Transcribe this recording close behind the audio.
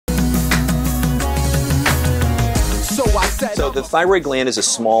So the thyroid gland is a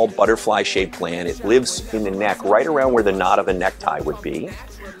small butterfly-shaped gland. It lives in the neck, right around where the knot of a necktie would be.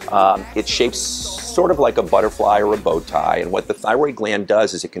 It's shaped sort of like a butterfly or a bow tie, and what the thyroid gland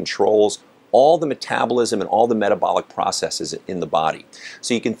does is it controls all the metabolism and all the metabolic processes in the body.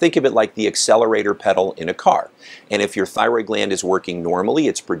 So you can think of it like the accelerator pedal in a car. And if your thyroid gland is working normally,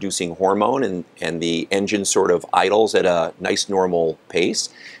 it's producing hormone and the engine sort of idles at a nice normal pace.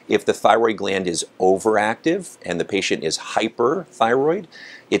 If the thyroid gland is overactive and the patient is hyperthyroid,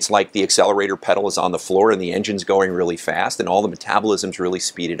 it's like the accelerator pedal is on the floor and the engine's going really fast and all the metabolism's really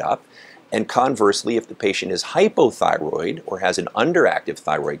speeded up. And conversely, if the patient is hypothyroid or has an underactive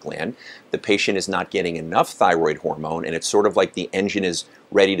thyroid gland, the patient is not getting enough thyroid hormone, and it's sort of like the engine is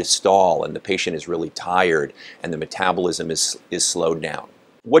ready to stall and the patient is really tired and the metabolism is slowed down.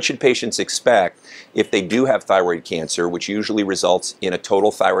 What should patients expect if they do have thyroid cancer, which usually results in a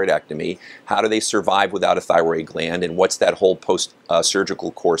total thyroidectomy? How do they survive without a thyroid gland, and what's that whole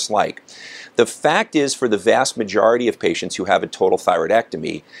post-surgical course like? The fact is, for the vast majority of patients who have a total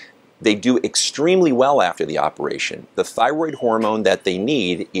thyroidectomy, they do extremely well after the operation. The thyroid hormone that they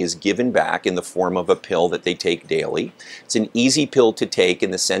need is given back in the form of a pill that they take daily. It's an easy pill to take in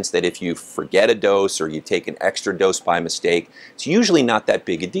the sense that if you forget a dose or you take an extra dose by mistake, it's usually not that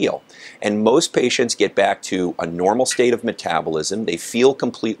big a deal. And most patients get back to a normal state of metabolism. They feel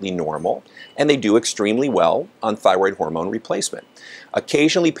completely normal, and they do extremely well on thyroid hormone replacement.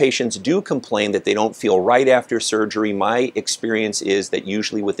 Occasionally, patients do complain that they don't feel right after surgery. My experience is that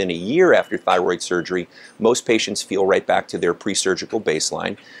usually within a year after thyroid surgery, most patients feel right back to their pre-surgical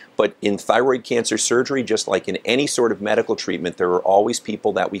baseline. But in thyroid cancer surgery, just like in any sort of medical treatment, there are always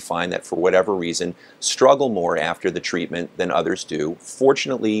people that we find that for whatever reason struggle more after the treatment than others do.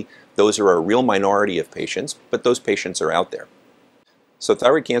 Fortunately, those are a real minority of patients, but those patients are out there. So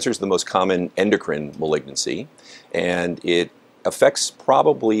thyroid cancer is the most common endocrine malignancy, and it affects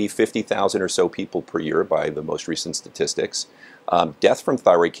probably 50,000 or so people per year by the most recent statistics. Death from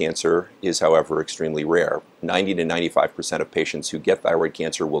thyroid cancer is, however, extremely rare. 90 to 95% of patients who get thyroid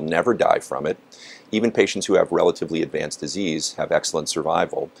cancer will never die from it. Even patients who have relatively advanced disease have excellent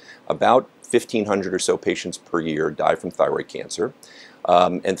survival. About 1,500 or so patients per year die from thyroid cancer.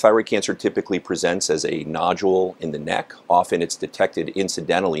 And thyroid cancer typically presents as a nodule in the neck. Often it's detected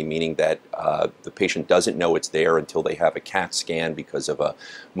incidentally, meaning that the patient doesn't know it's there until they have a CAT scan because of a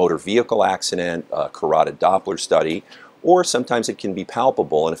motor vehicle accident, a carotid Doppler study, or sometimes it can be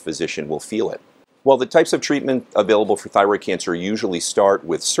palpable and a physician will feel it. Well, the types of treatment available for thyroid cancer usually start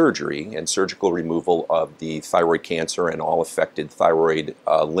with surgery and surgical removal of the thyroid cancer and all affected thyroid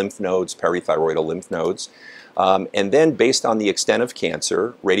lymph nodes, parathyroidal lymph nodes. And then based on the extent of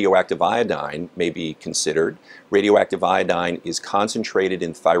cancer, radioactive iodine may be considered. Radioactive iodine is concentrated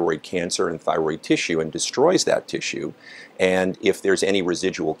in thyroid cancer and thyroid tissue and destroys that tissue. And if there's any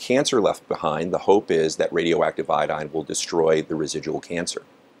residual cancer left behind, the hope is that radioactive iodine will destroy the residual cancer.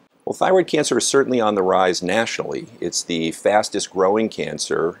 Well, thyroid cancer is certainly on the rise nationally. It's the fastest growing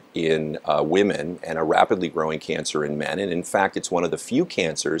cancer in women and a rapidly growing cancer in men. And in fact, it's one of the few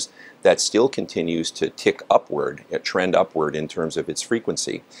cancers that still continues to tick upward, trend upward in terms of its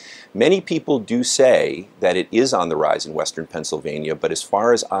frequency. Many people do say that it is on the rise in Western Pennsylvania, but as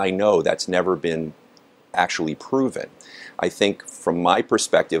far as I know, that's never been actually proven. I think from my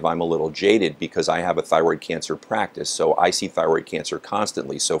perspective, I'm a little jaded because I have a thyroid cancer practice, so I see thyroid cancer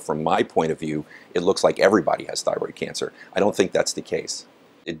constantly. So from my point of view, it looks like everybody has thyroid cancer. I don't think that's the case.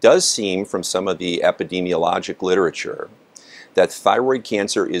 It does seem from some of the epidemiologic literature that thyroid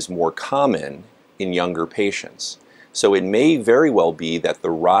cancer is more common in younger patients. So it may very well be that the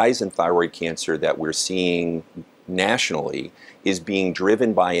rise in thyroid cancer that we're seeing nationally is being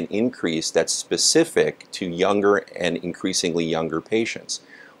driven by an increase that's specific to younger and increasingly younger patients.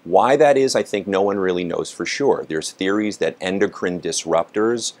 Why that is, I think no one really knows for sure. There's theories that endocrine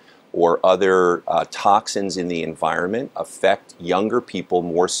disruptors or other toxins in the environment affect younger people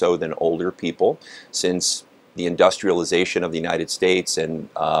more so than older people, since the industrialization of the United States and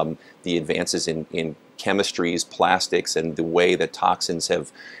the advances in chemistries, plastics, and the way that toxins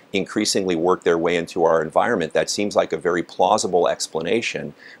have increasingly worked their way into our environment. That seems like a very plausible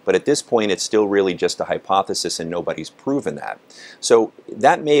explanation, but at this point it's still really just a hypothesis and nobody's proven that. So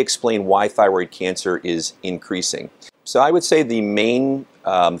that may explain why thyroid cancer is increasing. So I would say the main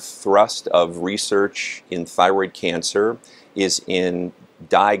thrust of research in thyroid cancer is in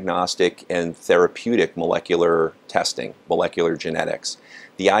diagnostic and therapeutic molecular testing, molecular genetics.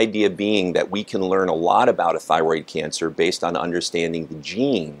 The idea being that we can learn a lot about a thyroid cancer based on understanding the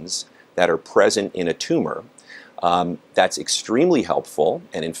genes that are present in a tumor. That's extremely helpful,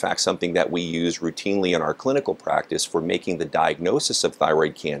 and in fact something that we use routinely in our clinical practice for making the diagnosis of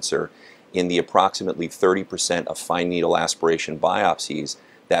thyroid cancer in the approximately 30% of fine needle aspiration biopsies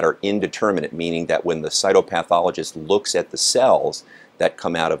that are indeterminate, meaning that when the cytopathologist looks at the cells that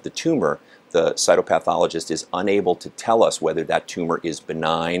come out of the tumor, the cytopathologist is unable to tell us whether that tumor is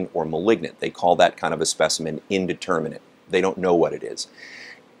benign or malignant. They call that kind of a specimen indeterminate. They don't know what it is.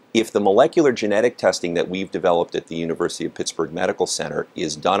 If the molecular genetic testing that we've developed at the University of Pittsburgh Medical Center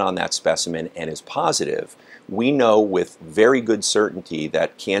is done on that specimen and is positive, we know with very good certainty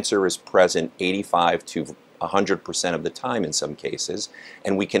that cancer is present 85 to 100% of the time in some cases,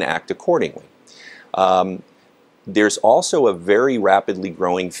 and we can act accordingly. There's also a very rapidly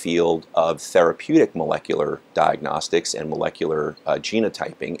growing field of therapeutic molecular diagnostics and molecular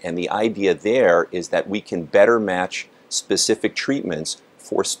genotyping, and the idea there is that we can better match specific treatments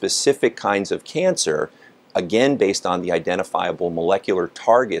for specific kinds of cancer, again based on the identifiable molecular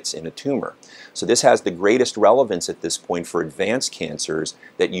targets in a tumor. So this has the greatest relevance at this point for advanced cancers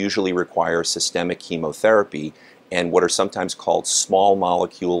that usually require systemic chemotherapy and what are sometimes called small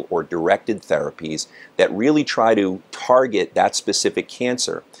molecule or directed therapies that really try to target that specific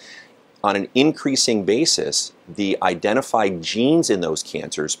cancer. On an increasing basis, the identified genes in those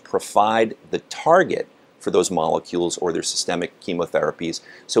cancers provide the target for those molecules or their systemic chemotherapies,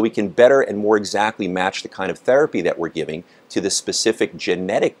 so we can better and more exactly match the kind of therapy that we're giving to the specific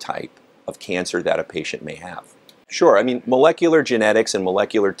genetic type of cancer that a patient may have. Sure, I mean, molecular genetics and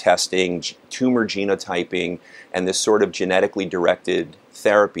molecular testing, tumor genotyping, and this sort of genetically directed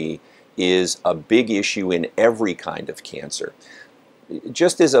therapy is a big issue in every kind of cancer.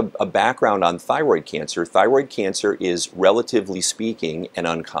 Just as a background on thyroid cancer is, relatively speaking, an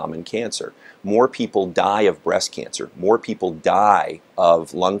uncommon cancer. More people die of breast cancer, more people die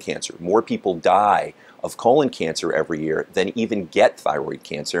of lung cancer, more people die of colon cancer every year than even get thyroid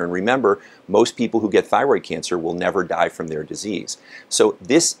cancer. And remember, most people who get thyroid cancer will never die from their disease. So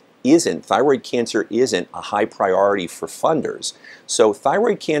thyroid cancer isn't a high priority for funders. So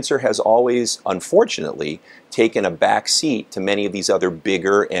thyroid cancer has always, unfortunately, taken a back seat to many of these other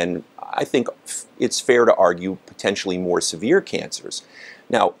bigger and, I think it's fair to argue, potentially more severe cancers.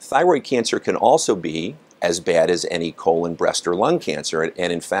 Now, thyroid cancer can also be as bad as any colon, breast, or lung cancer,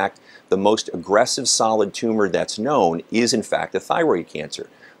 and in fact, the most aggressive solid tumor that's known is in fact a thyroid cancer.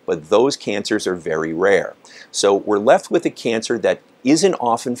 But those cancers are very rare. So we're left with a cancer that isn't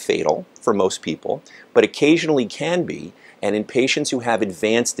often fatal for most people, but occasionally can be, and in patients who have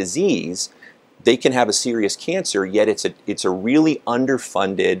advanced disease, they can have a serious cancer, yet it's a really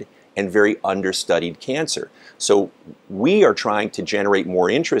underfunded and very understudied cancer. So we are trying to generate more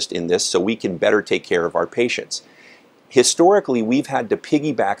interest in this so we can better take care of our patients. Historically, we've had to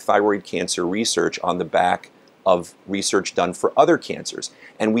piggyback thyroid cancer research on the back of research done for other cancers.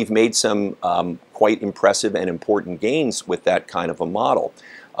 And we've made some quite impressive and important gains with that kind of a model.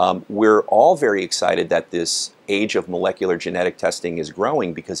 We're all very excited that this age of molecular genetic testing is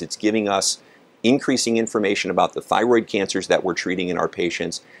growing because it's giving us increasing information about the thyroid cancers that we're treating in our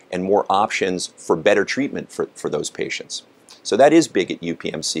patients and more options for better treatment for those patients. So that is big at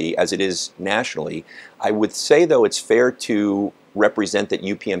UPMC, as it is nationally. I would say, though, it's fair to represent that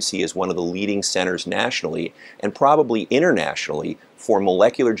UPMC is one of the leading centers nationally and probably internationally for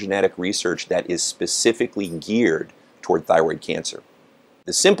molecular genetic research that is specifically geared toward thyroid cancer.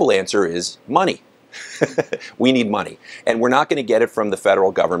 The simple answer is money. We need money, and we're not going to get it from the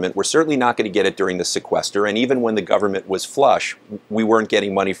federal government. We're certainly not going to get it during the sequester, and even when the government was flush, we weren't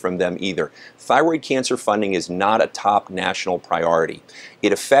getting money from them either. Thyroid cancer funding is not a top national priority.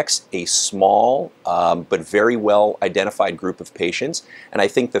 It affects a small but very well identified group of patients, and I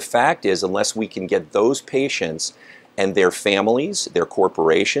think the fact is, unless we can get those patients and their families, their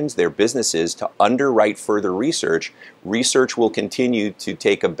corporations, their businesses to underwrite further research, research will continue to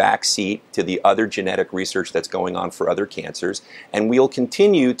take a back seat to the other genetic research that's going on for other cancers, and we'll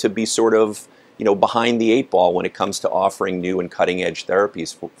continue to be sort of, behind the eight ball when it comes to offering new and cutting-edge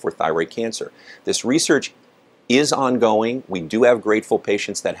therapies for thyroid cancer. This research is ongoing. We do have grateful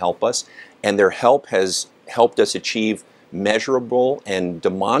patients that help us, and their help has helped us achieve measurable and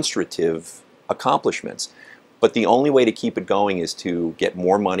demonstrative accomplishments. But the only way to keep it going is to get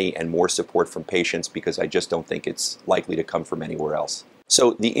more money and more support from patients, because I just don't think it's likely to come from anywhere else.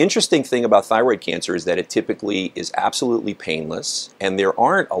 So the interesting thing about thyroid cancer is that it typically is absolutely painless, and there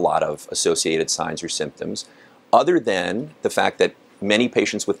aren't a lot of associated signs or symptoms, other than the fact that many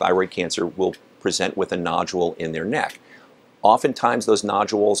patients with thyroid cancer will present with a nodule in their neck. Oftentimes those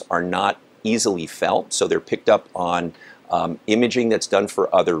nodules are not easily felt, so they're picked up on imaging that's done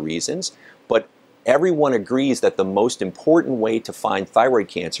for other reasons. But everyone agrees that the most important way to find thyroid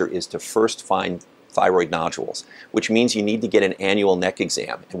cancer is to first find thyroid nodules, which means you need to get an annual neck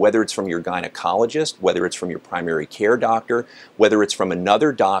exam. And whether it's from your gynecologist, whether it's from your primary care doctor, whether it's from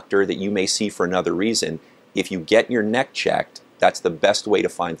another doctor that you may see for another reason, if you get your neck checked, that's the best way to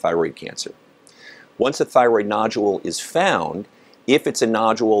find thyroid cancer. Once a thyroid nodule is found, if it's a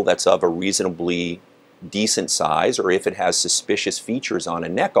nodule that's of a reasonably decent size, or if it has suspicious features on a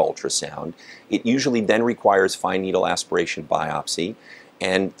neck ultrasound, it usually then requires fine needle aspiration biopsy.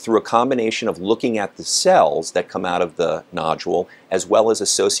 And through a combination of looking at the cells that come out of the nodule, as well as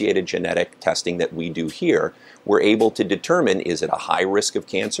associated genetic testing that we do here, we're able to determine, is it a high risk of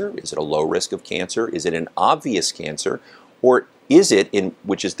cancer? Is it a low risk of cancer? Is it an obvious cancer? Or is it,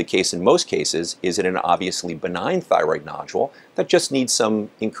 which is the case in most cases, is it an obviously benign thyroid nodule that just needs some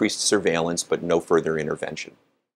increased surveillance but no further intervention?